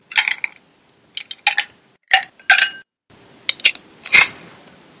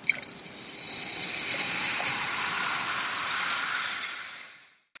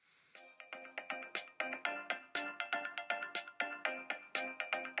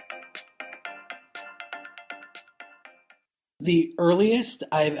The earliest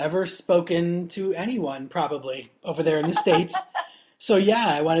I've ever spoken to anyone, probably, over there in the States. So yeah,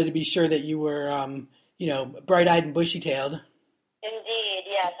 I wanted to be sure that you were, bright-eyed and bushy-tailed. Indeed,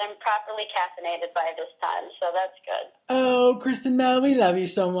 yes. I'm properly caffeinated by this time, so that's good. Oh, Kristen Mel, we love you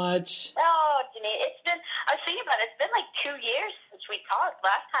so much. Oh, Denise, I was thinking about it, it's been like 2 years since we talked.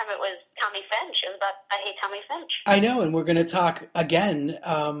 Last time it was Tommy Finch. It was about I Hate Tommy Finch. I know, and we're going to talk again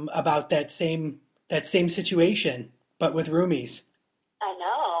about that same situation, but with roomies. I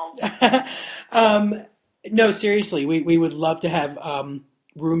know. um, no, seriously, we would love to have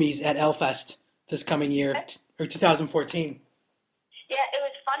roomies at Elfest this coming year, or 2014. Yeah, it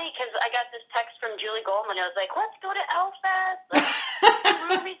was funny because I got this text from Julie Goldman. It was like, let's go to Elfest. Let's do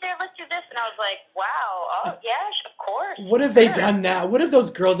roomies there. Let's do this. And I was like, wow. Oh, yeah, of course. What have they done now? What have those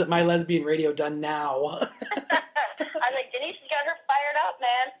girls at My Lesbian Radio done now? I was like, Denise has got her fired up,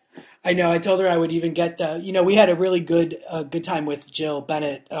 man. I know. I told her I would even get we had a really good time with Jill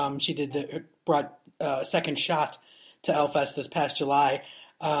Bennett. She brought Second Shot to Elfest this past July.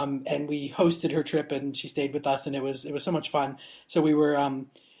 And we hosted her trip, and she stayed with us, and it was so much fun. So we were,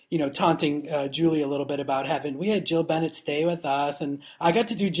 taunting Julie a little bit about we had Jill Bennett stay with us, and I got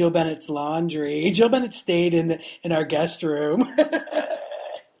to do Jill Bennett's laundry. Jill Bennett stayed in our guest room.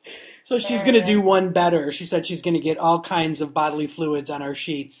 So she's going to do one better. She said she's going to get all kinds of bodily fluids on our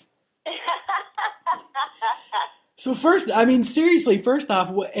sheets. So seriously, first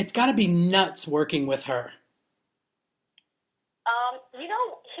off, it's got to be nuts working with her.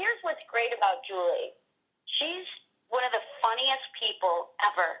 Here's what's great about Julie. She's one of the funniest people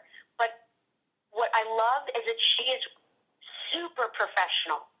ever. But what I love is that she is super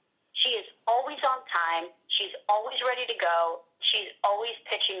professional. She is always on time. She's always ready to go. She's always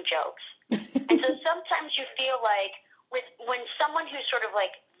pitching jokes. And so sometimes you feel like when someone who's sort of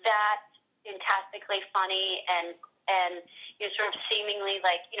like that fantastically funny and sort of seemingly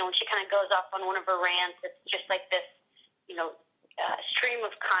like, when she kind of goes off on one of her rants, it's just like this, stream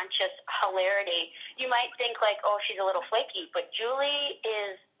of conscious hilarity. You might think like, oh, she's a little flaky, but Julie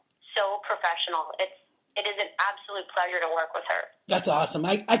is so professional. It is an absolute pleasure to work with her. That's awesome.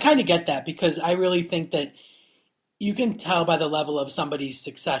 I kind of get that because I really think that you can tell by the level of somebody's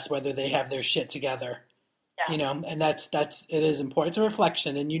success whether they have their shit together. Yeah. And that's it is important. It's a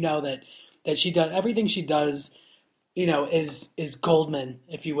reflection, and that she does everything she does, is Goldman,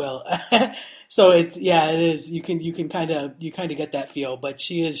 if you will. So it is. You can kind of get that feel, but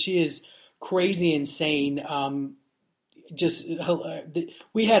she is crazy insane.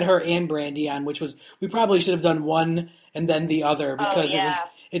 We had her and Brandy on, which was we probably should have done one and then the other because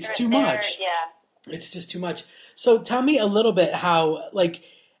it's too much. Yeah, it's just too much. So tell me a little bit how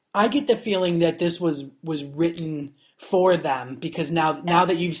I get the feeling that this was written for them because now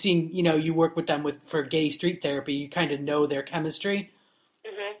that you've seen you work with them for gay street therapy, you kind of know their chemistry.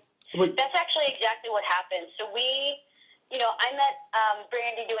 Mm-hmm. That's actually exactly what happened. So I met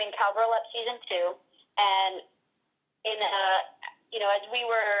Brandy doing Cowgirl Up season 2, and as we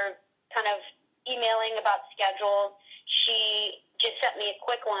were kind of emailing about schedules, she just sent me a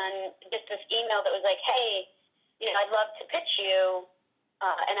quick one, just this email that was like, hey, I'd love to pitch you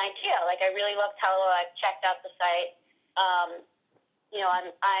an idea. Like, I really love Tello. I've checked out the site. I'm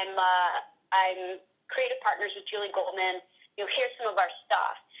creative partners with Julie Goldman. Here's some of our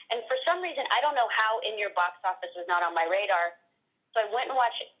stuff. And for some reason, I don't know how In Your Box Office was not on my radar. So I went and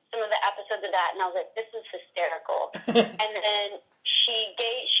watched some of the episodes of that, and I was like, this is hysterical. And then she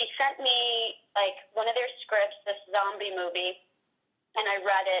sent me, like, one of their scripts, this zombie movie, and I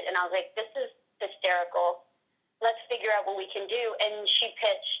read it, and I was like, this is hysterical. Let's figure out what we can do. And she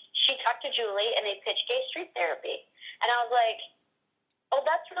talked to Julie, and they pitched gay street therapy. And I was like, oh,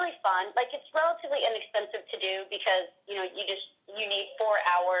 that's really fun. Like, it's relatively inexpensive to do because, you need 4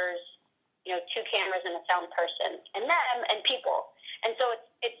 hours, 2 cameras and a sound person, and them and people. And so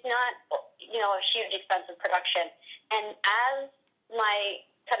it's not, a huge expensive production. And as my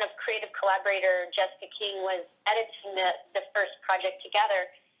kind of creative collaborator, Jessica King, was editing the first project together,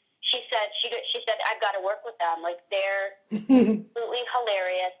 she said, I've got to work with them. Like, they're absolutely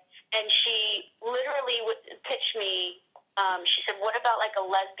hilarious. And she literally would pitch me, she said, what about like a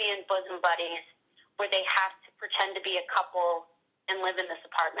lesbian bosom buddies where they have to pretend to be a couple and live in this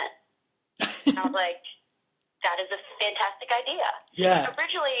apartment? And I was like, that is a fantastic idea. Yeah.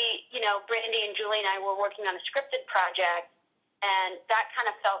 Originally, Brandy and Julie and I were working on a scripted project, and that kind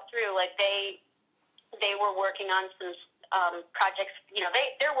of fell through. Like, they were working on some projects.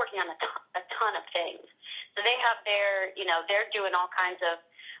 They're working on a ton of things. So they have they're doing all kinds of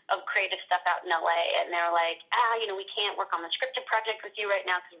creative stuff out in LA, and they're like, we can't work on the scripted project with you right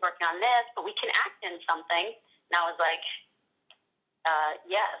now because we're working on this, but we can act in something. And I was like,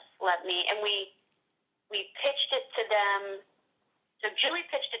 yes, let me. And we pitched it to them. So Julie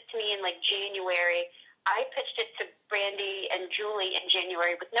pitched it to me in like January. I pitched it to Brandy and Julie in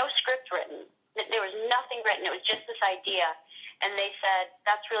January with no script written. There was nothing written. It was just this idea. And they said,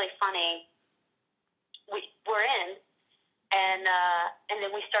 that's really funny. We're in. And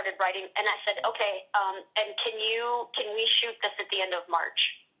then we started writing. And I said, okay, and can we shoot this at the end of March?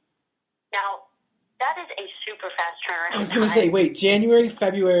 Now, that is a super fast turnaround. I was going to say, wait, January,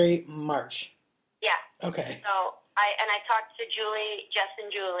 February, March. Yeah. Okay. So I talked to Jess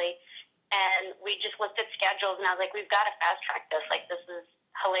and Julie, and we just looked at schedules, and I was like, we've got to fast track this. Like, this is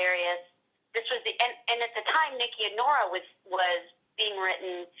hilarious. This was and at the time, Nikki and Nora was being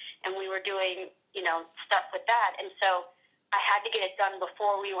written, and we were doing, stuff with that. And so I had to get it done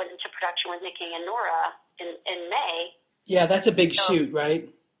before we went into production with Nikki and Nora in May. Yeah, that's a big shoot, right?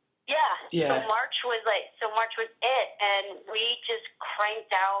 Yeah. Yeah. So March was it, and we just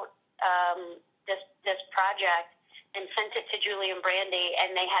cranked out this project and sent it to Julie and Brandy,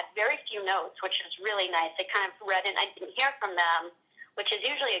 and they had very few notes, which is really nice. They kind of read it, and I didn't hear from them, which is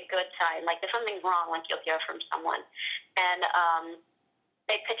usually a good sign. Like, if something's wrong, like, you'll hear from someone. And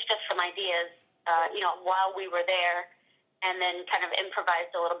they pitched us some ideas, while we were there, and then kind of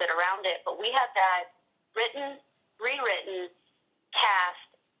improvised a little bit around it. But we had that written, rewritten, cast,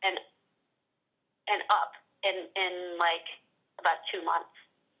 and up in like about 2 months.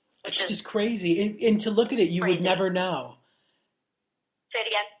 It's just crazy. And to look at it, you would never know. Say it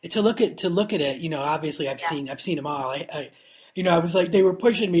again. To look at it, obviously I've seen them all. I was like, they were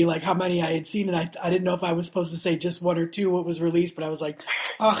pushing me like how many I had seen, and I didn't know if I was supposed to say just one or two what was released, but I was like,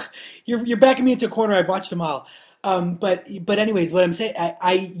 oh, you're backing me into a corner. I've watched them all. But anyways, what I'm saying,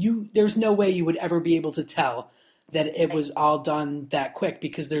 there's no way you would ever be able to tell that it was all done that quick,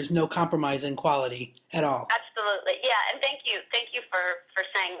 because there's no compromise in quality at all. Absolutely. Yeah. And thank you for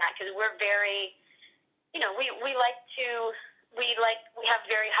saying that, because we're very, we have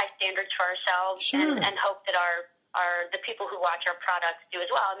very high standards for ourselves. Sure. and hope that the people who watch our products do as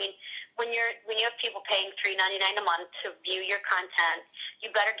well. I mean, when you have people paying $3.99 a month to view your content,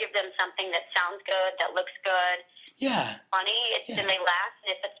 you better give them something that sounds good, that looks good, funny, and they laugh,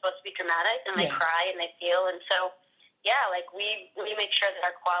 and if it's supposed to be dramatic, and they cry and they feel, and so we make sure that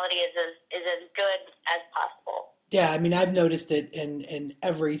our quality is as good as possible. Yeah, I mean, I've noticed it in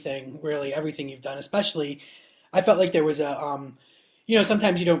everything, really everything you've done. Especially, I felt like there was a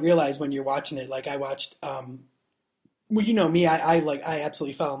sometimes you don't realize when you're watching it. Like I watched. Well, you know me, I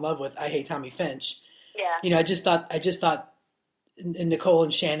absolutely fell in love with I Hate Tommy Finch. Yeah. I just thought Nicole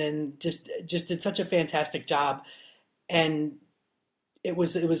and Shannon just did such a fantastic job, and it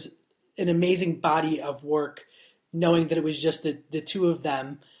was an amazing body of work, knowing that it was just the two of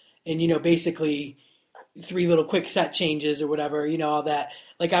them, and basically 3 little quick set changes or whatever, all that.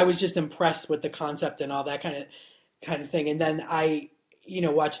 Like, I was just impressed with the concept and all that kind of thing, and then I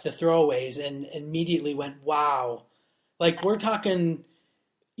watched the throwaways and immediately went, wow. Like, we're talking,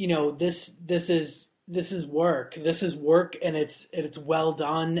 this is work. This is work, and it's well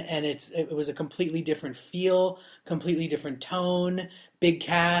done, and it was a completely different feel, completely different tone, big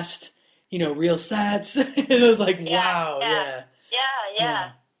cast, real sets. It was like, wow,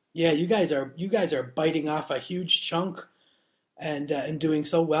 yeah. You guys are biting off a huge chunk, and doing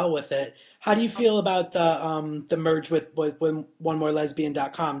so well with it. How do you feel about the merge with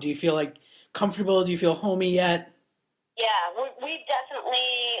OneMoreLesbian.com? Do you feel like comfortable? Do you feel homey yet? Yeah, we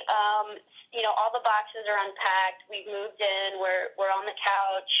definitely, all the boxes are unpacked. We've moved in. We're on the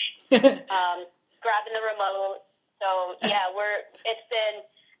couch, grabbing the remote. So yeah, it's been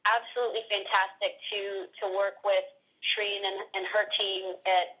absolutely fantastic to work with Shreen and her team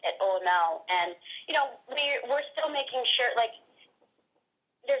at OML. And we're still making sure, like,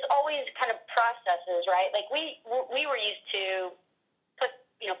 there's always kind of processes, right? Like we were used to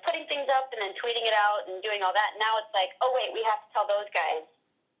putting things up and then tweeting it out and doing all that. Now it's like, oh wait, we have to tell those guys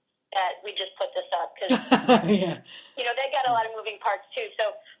that we just put this up, because they got a lot of moving parts too.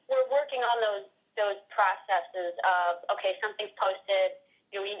 So we're working on those processes of, okay, something's posted,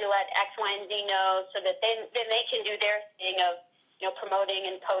 we need to let X, Y, and Z know, so that then they can do their thing of promoting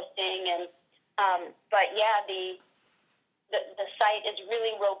and posting. And but yeah, the site is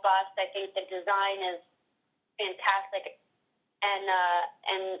really robust. I think the design is fantastic.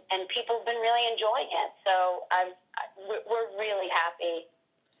 And people have been really enjoying it, so we're really happy.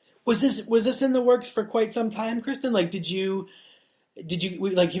 Was this in the works for quite some time, Christin? Like, have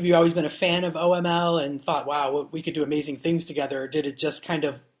you always been a fan of OML and thought, wow, we could do amazing things together, or did it just kind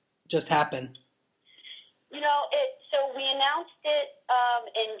of happen? So we announced it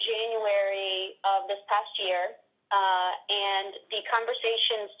in January of this past year, and the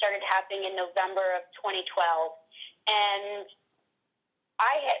conversation started happening in November of 2012. And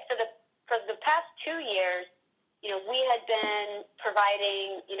for the past 2 years, we had been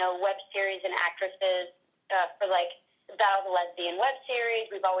providing, web series and actresses for like the Battle of the Lesbian web series.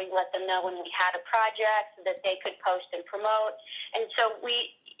 We've always let them know when we had a project so that they could post and promote. And so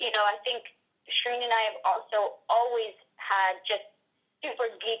I think Shreen and I have also always had just super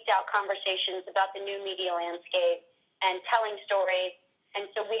geeked out conversations about the new media landscape and telling stories. And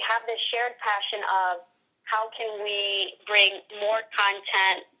so we have this shared passion of how can we bring more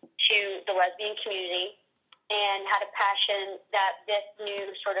content to the lesbian community, and had a passion that this new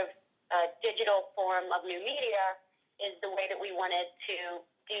sort of digital form of new media is the way that we wanted to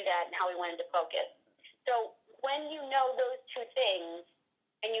do that and how we wanted to focus. So when you know those two things,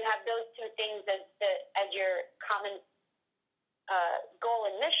 and you have those two things as your common goal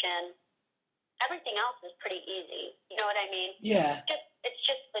and mission, everything else is pretty easy. You know what I mean? Yeah. It's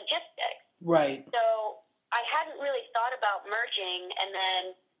just logistics. Right. So I hadn't really thought about merging, and then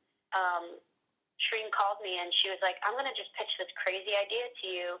Shreen called me and she was like, I'm going to just pitch this crazy idea to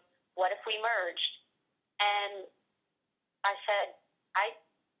you. What if we merged? And I said,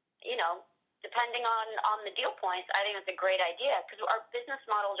 depending on the deal points, I think it's a great idea because our business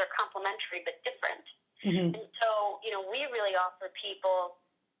models are complementary but different. Mm-hmm. And so, we really offer people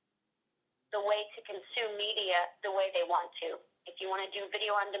the way to consume media the way they want to. If you want to do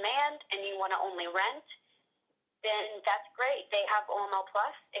video on demand and you want to only rent, then that's great. They have OML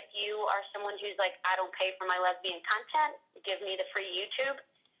Plus. If you are someone who's like, I don't pay for my lesbian content, give me the free YouTube,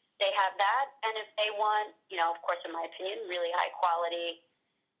 they have that. And if they want, of course, in my opinion, really high quality,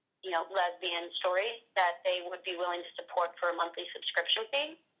 lesbian stories that they would be willing to support for a monthly subscription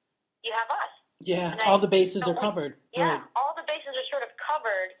fee, you have us. Yeah, all the bases are covered. Yeah, right. All the bases are sort of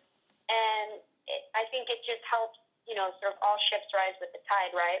covered. And I think it just helps, sort of all ships rise with the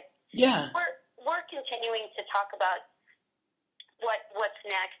tide, right? Yeah. We're continuing to talk about what's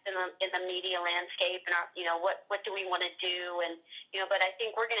next in the media landscape, and what do we want to do, and but I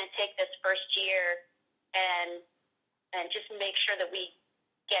think we're going to take this first year and just make sure that we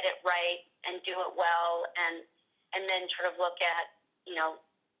get it right and do it well, and then sort of look at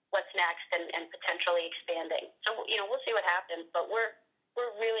what's next and potentially expanding. So we'll see what happens, but we're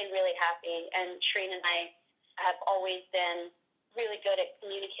really, really happy, and Shreen and I have always been really good at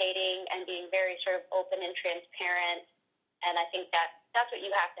communicating and being very sort of open and transparent. And I think that's what you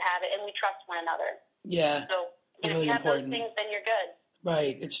have to have it. And we trust one another. Yeah. So really if you have important. those things, then you're good.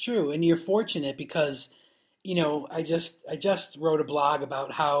 Right. It's true. And you're fortunate because, I just wrote a blog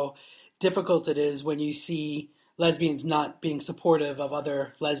about how difficult it is when you see lesbians not being supportive of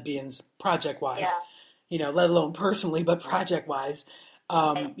other lesbians project wise, let alone personally, but project wise.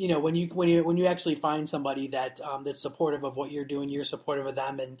 When you actually find somebody that's supportive of what you're doing, you're supportive of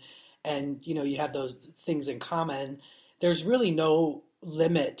them, and you have those things in common. There's really no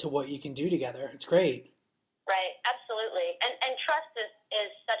limit to what you can do together. It's great. Right, absolutely, and trust is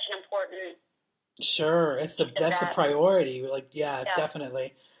such an important. Sure, that's the priority. Yeah,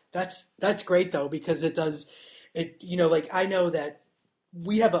 definitely. That's great though, because it does it. I know that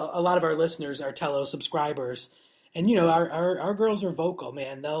we have a lot of our listeners are Tello subscribers. And our girls are vocal,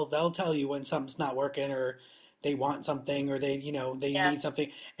 man. They'll tell you when something's not working, or they want something, or they need something.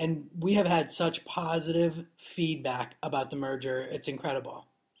 And we have had such positive feedback about the merger. It's incredible.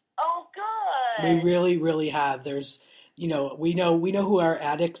 Oh, good. We really, really have. There's, we know who our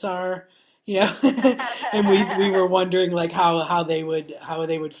addicts are, and we were wondering like how they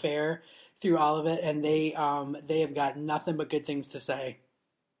would fare through all of it, and they have got nothing but good things to say.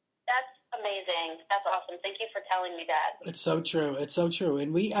 Amazing. That's awesome. Thank you for telling me that. It's so true. It's so true.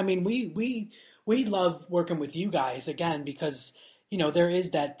 And we love working with you guys again because, there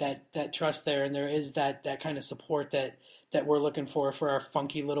is that trust there, and there is that kind of support that we're looking for our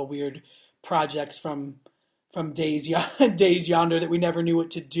funky little weird projects from days yonder that we never knew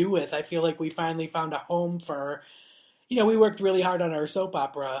what to do with. I feel like we finally found a home for, we worked really hard on our soap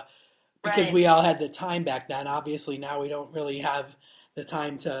opera because we all had the time back then. Obviously now we don't really have the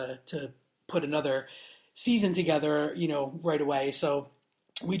time to put another season together, right away. So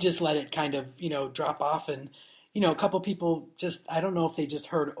we just let it kind of, drop off. And, a couple people I don't know if they just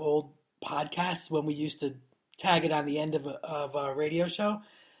heard old podcasts when we used to tag it on the end of a radio show,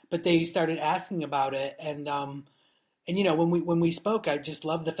 but they started asking about it. And when we spoke, I just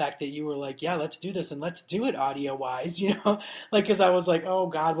loved the fact that you were like, yeah, let's do this and let's do it audio wise, cause I was like, oh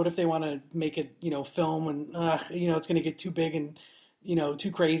God, what if they want to make it, film and, it's going to get too big and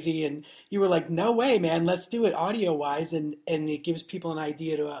too crazy. And you were like, no way, man, let's do it audio wise. And it gives people an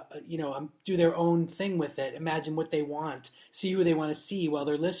idea to, do their own thing with it. Imagine what they want, see who they want to see while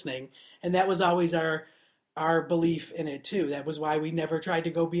they're listening. And that was always our belief in it too. That was why we never tried to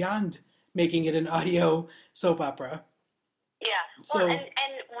go beyond making it an audio soap opera. Yeah. Well, and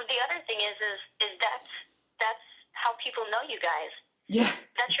the other thing is that's how people know you guys. Yeah.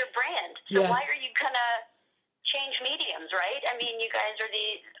 That's your brand. So why are you gonna change mediums, right? I mean, you guys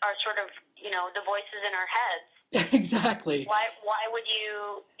are sort of, the voices in our heads. Exactly. Why would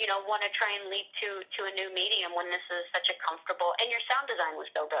you, want to try and leap to a new medium when this is such a comfortable, and your sound design was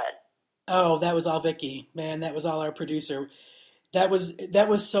so good. Oh, that was all Vicky, man. That was all our producer. That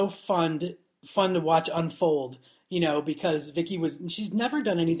was so fun to watch unfold, because she's never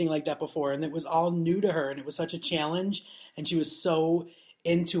done anything like that before, and it was all new to her, and it was such a challenge, and she was so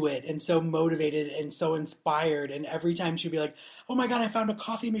into it and so motivated and so inspired. And every time she'd be like, oh my God, I found a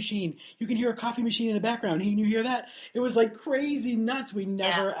coffee machine. You can hear a coffee machine in the background. Can you hear that? It was like crazy nuts. We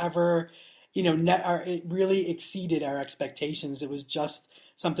never ever, it really exceeded our expectations. It was just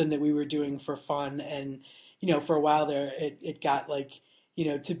something that we were doing for fun. And, for a while there, it got like,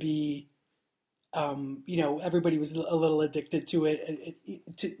 to be, everybody was a little addicted to it,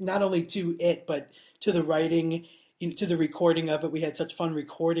 not only to it, but to the writing, to the recording of it. We had such fun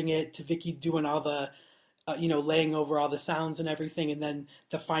recording it, to Vicky doing all the, laying over all the sounds and everything. And then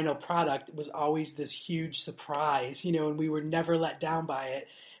the final product was always this huge surprise, and we were never let down by it.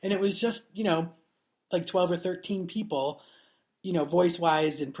 And it was just, like 12 or 13 people,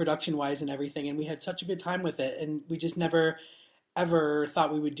 voice-wise and production-wise and everything. And we had such a good time with it. And we just never, ever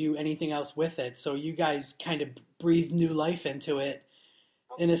thought we would do anything else with it. So you guys kind of breathed new life into it,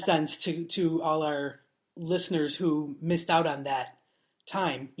 in a sense, to all our listeners who missed out on that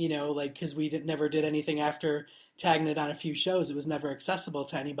time, because we never did anything after tagging it on a few shows. It was never accessible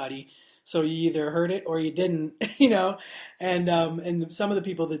to anybody. So you either heard it or you didn't, and some of the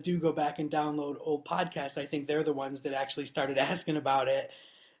people that do go back and download old podcasts, I think they're the ones that actually started asking about it.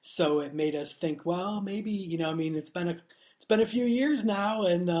 So it made us think, well, maybe, it's been a few years now,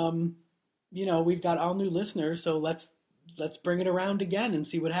 and we've got all new listeners, so let's bring it around again and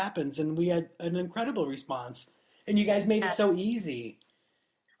see what happens. And we had an incredible response, and you guys made it so easy.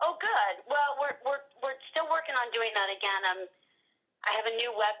 Oh, good. Well, we're still working on doing that again. I have a new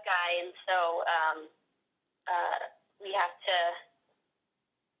web guy, and so we have to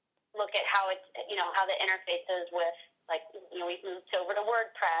look at how it's, how the interface is with, like, we've moved over to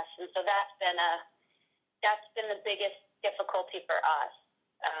WordPress, and so that's been the biggest difficulty for us.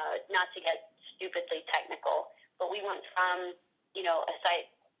 Not to get stupidly technical, but we went from, a site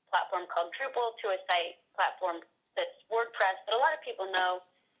platform called Drupal to a site platform that's WordPress, that a lot of people know,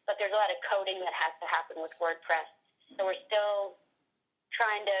 but there's a lot of coding that has to happen with WordPress. So we're still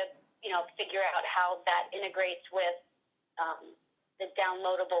trying to, figure out how that integrates with the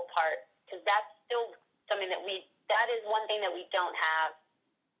downloadable part, because that's still something that is one thing that we don't have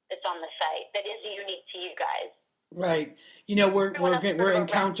that's on the site that is unique to you guys. Right. We're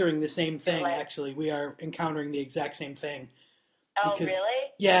encountering the same thing, actually. We are encountering the exact same thing. Oh,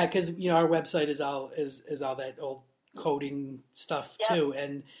 really? Yeah, because, our website is all that old coding stuff, too.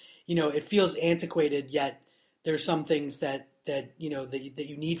 And, it feels antiquated, yet there's some things that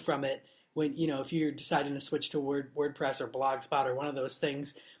you need from it. When, if you're deciding to switch to WordPress or Blogspot or one of those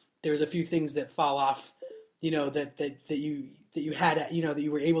things, there's a few things that fall off, that you had, that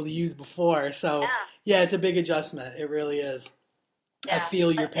you were able to use before. So, yeah, it's a big adjustment. It really is. Yeah. I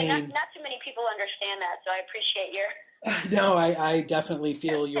feel your pain. And not too many people understand that, so I appreciate your... No, I definitely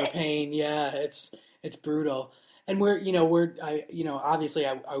feel your pain. Yeah, it's brutal. And obviously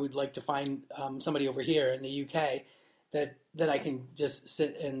I would like to find somebody over here in the UK that I can just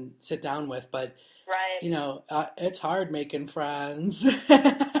sit down with, but right. It's hard making friends.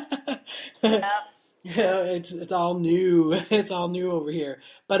 Yeah. It's all new. It's all new over here.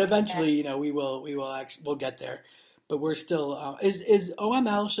 But eventually, we'll get there. But we're still is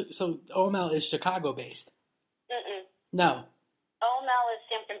OML, so OML is Chicago based? Mm-mm. No. OML is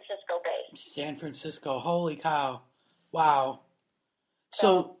San Francisco based. San Francisco. Holy cow. Wow.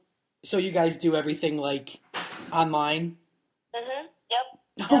 So you guys do everything like online? Mhm.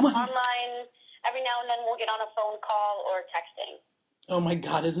 Yep. Oh my. Online. Every now and then we'll get on a phone call or texting. Oh my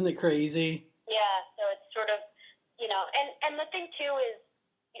God, isn't it crazy? Yeah, so it's sort of, and the thing too is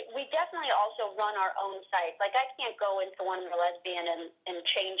we definitely also run our own sites. Like, I can't go into One More Lesbian and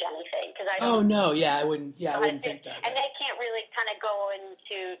change anything, because I don't... Oh, no, yeah, I wouldn't think that. And they can't really kind of go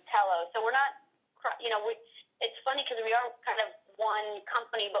into Tello. So we're not, it's funny because we are kind of one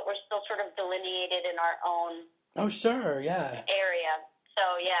company, but we're still sort of delineated in our own Oh, sure, yeah. area. So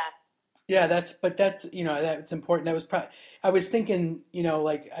yeah, Yeah, that's that's important. That was probably I was thinking,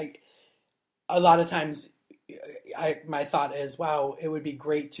 like I a lot of times I my thought is, wow, it would be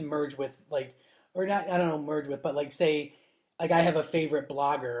great to merge with like or not I don't know merge with, but like say like I have a favorite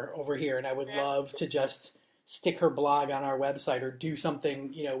blogger over here and I would mm-hmm. love to just stick her blog on our website or do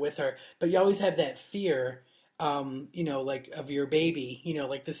something, with her. But you always have that fear like of your baby,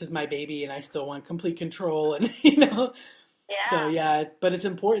 like this is my baby and I still want complete control and so Yeah. yeah, but it's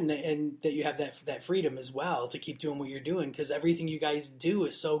important that you have that freedom as well to keep doing what you're doing because everything you guys do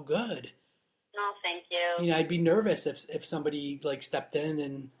is so good. No, thank you. I'd be nervous if somebody like stepped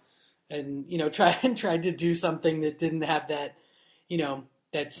in and tried to do something that didn't have that you know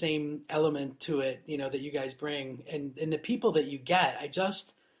that same element to it that you guys bring and the people that you get. I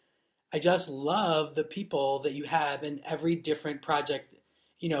just love the people that you have in every different project.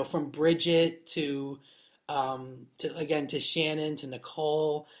 From Bridget to again to Shannon to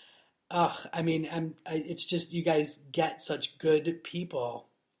Nicole. Ugh, I mean, it's just you guys get such good people.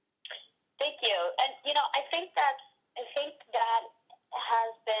 Thank you. And I think that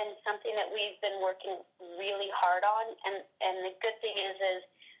has been something that we've been working really hard on. And the good thing is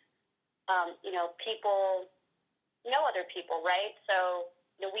people know other people, right? So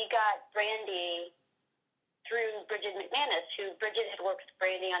we got Brandy through Bridget McManus, who Bridget had worked with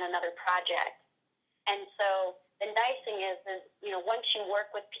Brandy on another project. And so the nice thing is once you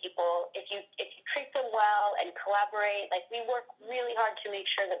work with people, if you treat them well and collaborate, like we work really hard to make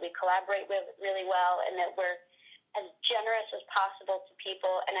sure that we collaborate with really well and that we're as generous as possible to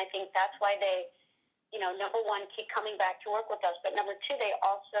people. And I think that's why they, number one, keep coming back to work with us. But number two, they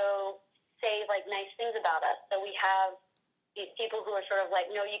also say like nice things about us. So we have these people who are sort of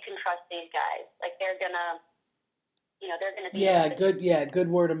like, no, you can trust these guys. Like they're gonna be Good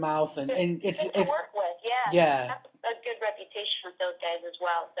word of mouth and it's good to work with. Yeah, yeah. have a good reputation with those guys as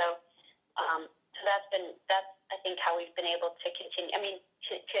well. So that's I think how we've been able to continue. I mean,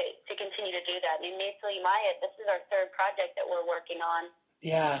 to continue to do that. I mean, Maple Maya, this is our third project that we're working on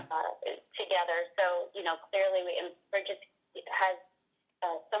Yeah. together. So clearly, and Bridget has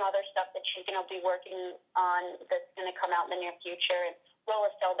some other stuff that she's going to be working on that's going to come out in the near future. And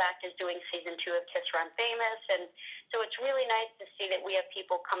Lola Selbach is doing season 2 of Kiss Run Famous, and so it's really nice to see that we have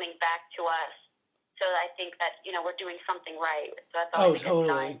people coming back to us. So I think that we're doing something right. So that's Oh, always a good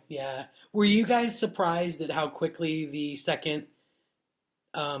sign. totally. Yeah. Were you guys surprised at how quickly the second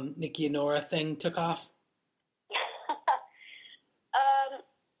Nikki and Nora thing took off?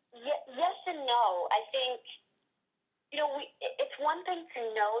 Yes and no. I think it's one thing to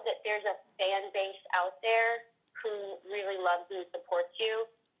know that there's a fan base out there who really loves and supports you.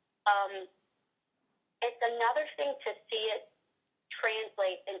 It's another thing to see it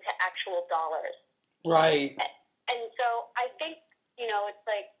translate into actual dollars. Right. And so I think, it's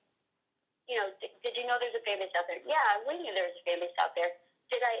like, did you know there's a fan base out there? Yeah, we knew there was a fan base out there.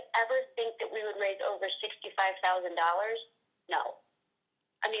 Did I ever think that we would raise over $65,000? No.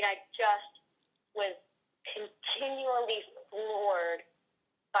 I mean, I just was continually floored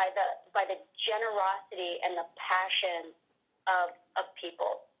by the generosity and the passion of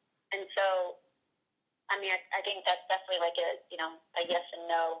people. And so, I mean, I think that's definitely like a yes and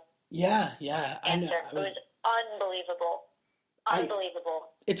no Yeah. answer. It was unbelievable.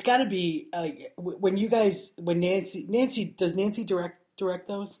 Unbelievable. It's got to be when Nancy does Nancy direct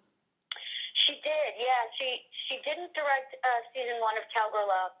those? She did, yeah. She didn't direct season 1 of Cowgirl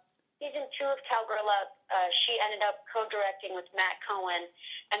Up. Season 2 of Cowgirl Up, she ended up co-directing with Matt Cohen,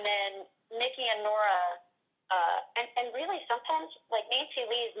 and then Nikki and Nora, and really sometimes like Nancy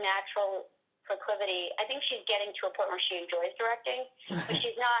Lee's natural proclivity, I think she's getting to a point where she enjoys directing, but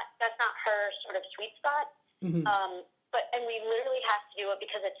that's not her sort of sweet spot. Mm-hmm. And we literally have to do it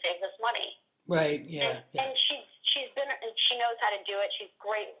because it saves us money. Right. Yeah. And she knows how to do it. She's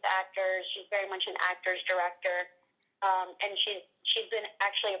great with actors. She's very much an actor's director. And she's been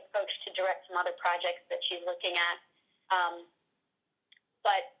actually approached to direct some other projects that she's looking at.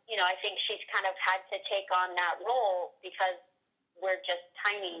 But I think she's kind of had to take on that role because we're just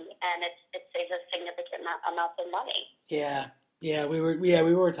tiny, and it saves us significant amounts of money. Yeah. We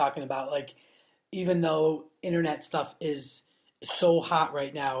were talking about like even though internet stuff is so hot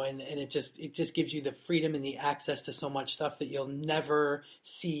right now and it just gives you the freedom and the access to so much stuff that you'll never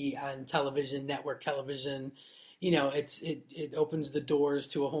see on television, network television. It opens the doors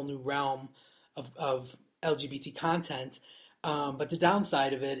to a whole new realm of LGBT content. But the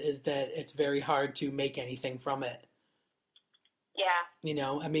downside of it is that it's very hard to make anything from it.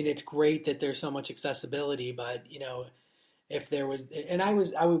 Yeah. I mean, it's great that there's so much accessibility, but if there was, and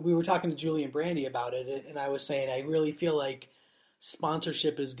we were talking to Julie and Brandy about it, and I was saying I really feel like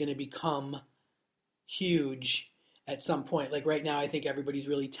sponsorship is going to become huge at some point. Like right now, I think everybody's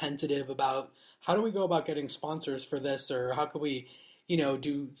really tentative about how do we go about getting sponsors for this, or how could we,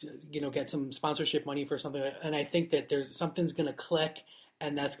 do, get some sponsorship money for something. And I think that there's something's going to click,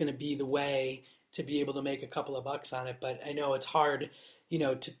 and that's going to be the way to be able to make a couple of bucks on it. But I know it's hard,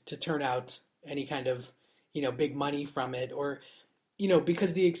 to turn out any kind of, big money from it, or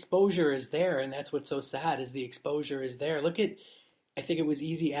because the exposure is there, and that's what's so sad is the exposure is there. Look at, I think it was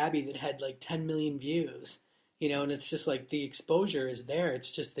Easy Abby that had like 10 million views, and it's just like the exposure is there.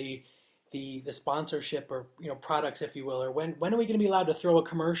 It's just the sponsorship or, products, if you will, or when are we going to be allowed to throw a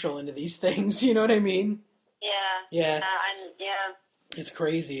commercial into these things? You know what I mean? Yeah. Yeah. Yeah. It's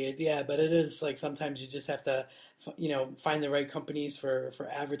crazy. Yeah, but it is like sometimes you just have to, find the right companies for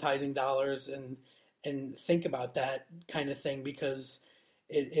advertising dollars and think about that kind of thing because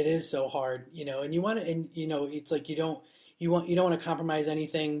it is so hard, and you want to, and it's like you don't want to compromise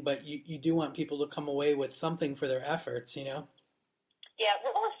anything, but you do want people to come away with something for their efforts, Yeah,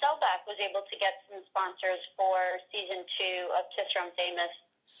 Rolla Selbach was able to get some sponsors for season 2 of Kiss From Famous.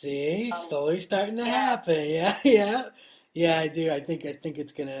 See, slowly starting to happen. Yeah, yeah, yeah. I do. I think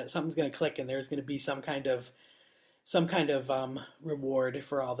it's something's gonna click, and there's gonna be some kind of reward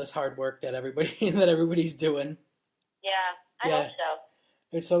for all this hard work that everybody's doing. Yeah, I hope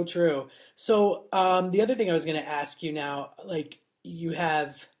so. It's so true. So the other thing I was gonna ask you now, like you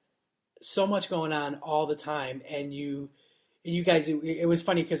have so much going on all the time, and you guys, it was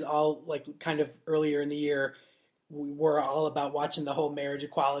funny because all like kind of earlier in the year, we were all about watching the whole marriage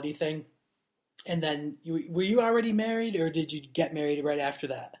equality thing. And then, were you already married, or did you get married right after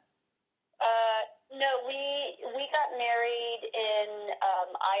that? No, we got married in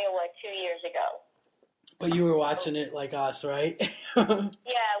Iowa 2 years ago. But you were watching it like us, right?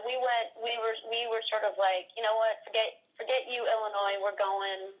 Yeah, we went. We were sort of like, you know what? Forget you, Illinois. We're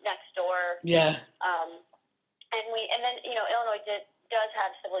going next door. Yeah. And then Illinois does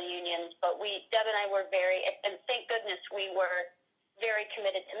have civil unions, but Deb and I were and thank goodness we were very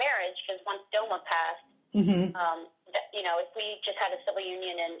committed to marriage because once DOMA passed, Mm-hmm. if we just had a civil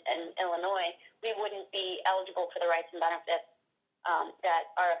union in Illinois, we wouldn't be eligible for the rights and benefits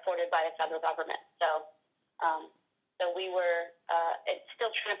that are afforded by the federal government. So we were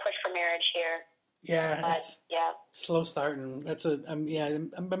still trying to push for marriage here. Yeah, but, yeah. Slow starting.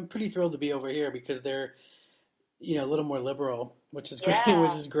 I'm pretty thrilled to be over here because they're, a little more liberal, which is great, Yeah.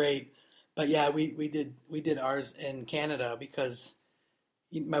 which is great. But yeah, we did ours in Canada because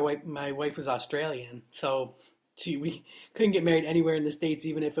my wife was Australian, so we couldn't get married anywhere in the States,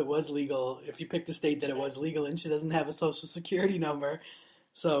 even if it was legal. If you picked a state that it was legal, and she doesn't have a social security number,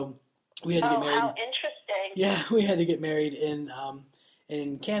 so we had to get married. Oh, how interesting! Yeah, we had to get married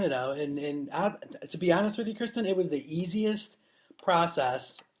in Canada, and to be honest with you, Kristen, it was the easiest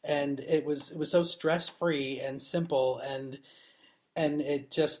process, and it was so stress free and simple, and it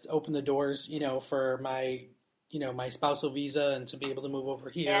just opened the doors, for my my spousal visa and to be able to move over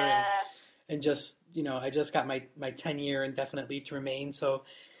here. Yeah. And just, I just got my 10-year indefinite leave to remain. So,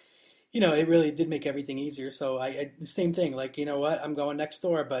 it really did make everything easier. So same thing, like, you know what, I'm going next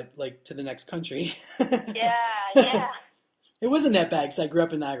door, but like to the next country. Yeah. It wasn't that bad because I grew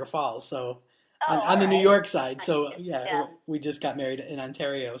up in Niagara Falls. So on the New York side. So yeah, we just got married in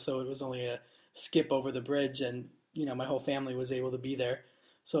Ontario. So it was only a skip over the bridge, and, my whole family was able to be there.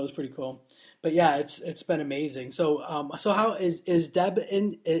 So it was pretty cool. But yeah, it's been amazing. So how is Deb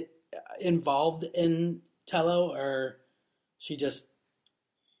involved in Tello, or she just?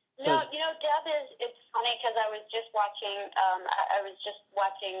 No, Deb it's funny because I was just watching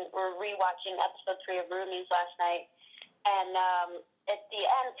or rewatching episode 3 of Roomies last night, and at the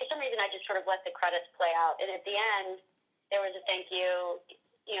end, for some reason, I just sort of let the credits play out, and at the end, there was a thank you.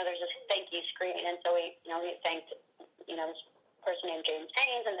 There's a thank you screen, and so we thanked this person named James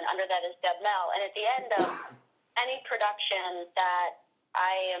Haynes, and then under that is Deb Mel, and at the end of any production that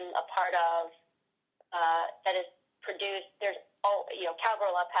I am a part of that is produced, there's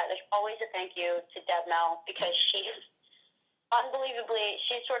Cowgirl Up Hat, there's always a thank you to Deb Mel because she's unbelievably,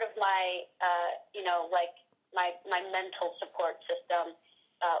 she's sort of my, like my mental support system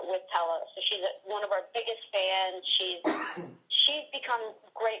with Tello. So she's one of our biggest fans. She's become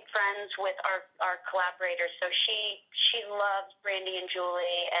great friends with our collaborators. So she loves Brandy and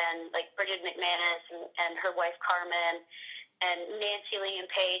Julie and like Bridget McManus and her wife Carmen and Nancy Lee and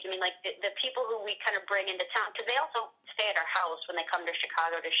Paige. I mean, like the people who we kind of bring into town, because they also stay at our house when they come to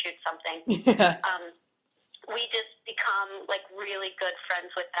Chicago to shoot something. Yeah. we just become like really good friends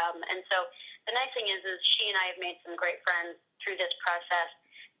with them. And so the nice thing is she and I have made some great friends through this process.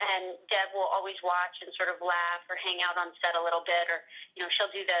 And Deb will always watch and sort of laugh or hang out on set a little bit, or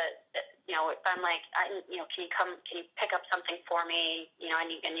she'll do if I'm like, can you pick up something for me? I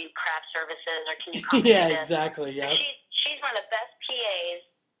need craft services, or can you come Yeah, do this? exactly. Yeah. She's one of the best PAs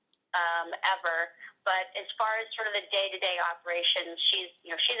ever. But as far as sort of the day-to-day operations, she's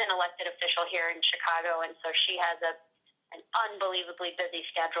an elected official here in Chicago, and so she has an unbelievably busy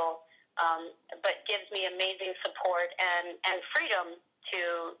schedule, but gives me amazing support and freedom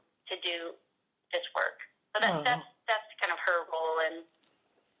to do this work. So that's kind of her role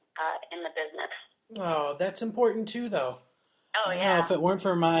in the business. Oh, that's important too, though. Oh, Yeah. If it weren't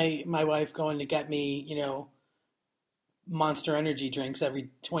for my wife going to get me, Monster Energy drinks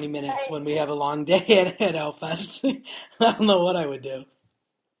every 20 minutes when we have a long day at Hellfest, I don't know what I would do.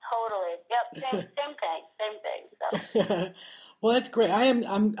 Totally. Yep. Same thing. So. Well, that's great.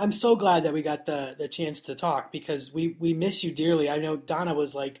 I'm so glad that we got the chance to talk, because we miss you dearly. I know Donna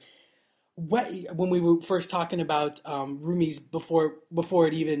was like, when we were first talking about Roomies before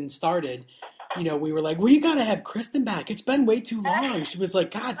it even started, we were like, we got to have Christin back. It's been way too long. She was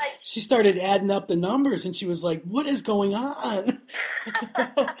like, God, she started adding up the numbers, and she was like, what is going on?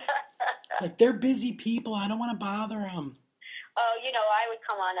 Like, they're busy people. I don't want to bother them. Oh, I would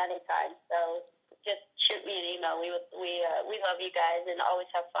come on anytime. So just shoot me an email. We love you guys and always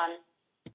have fun.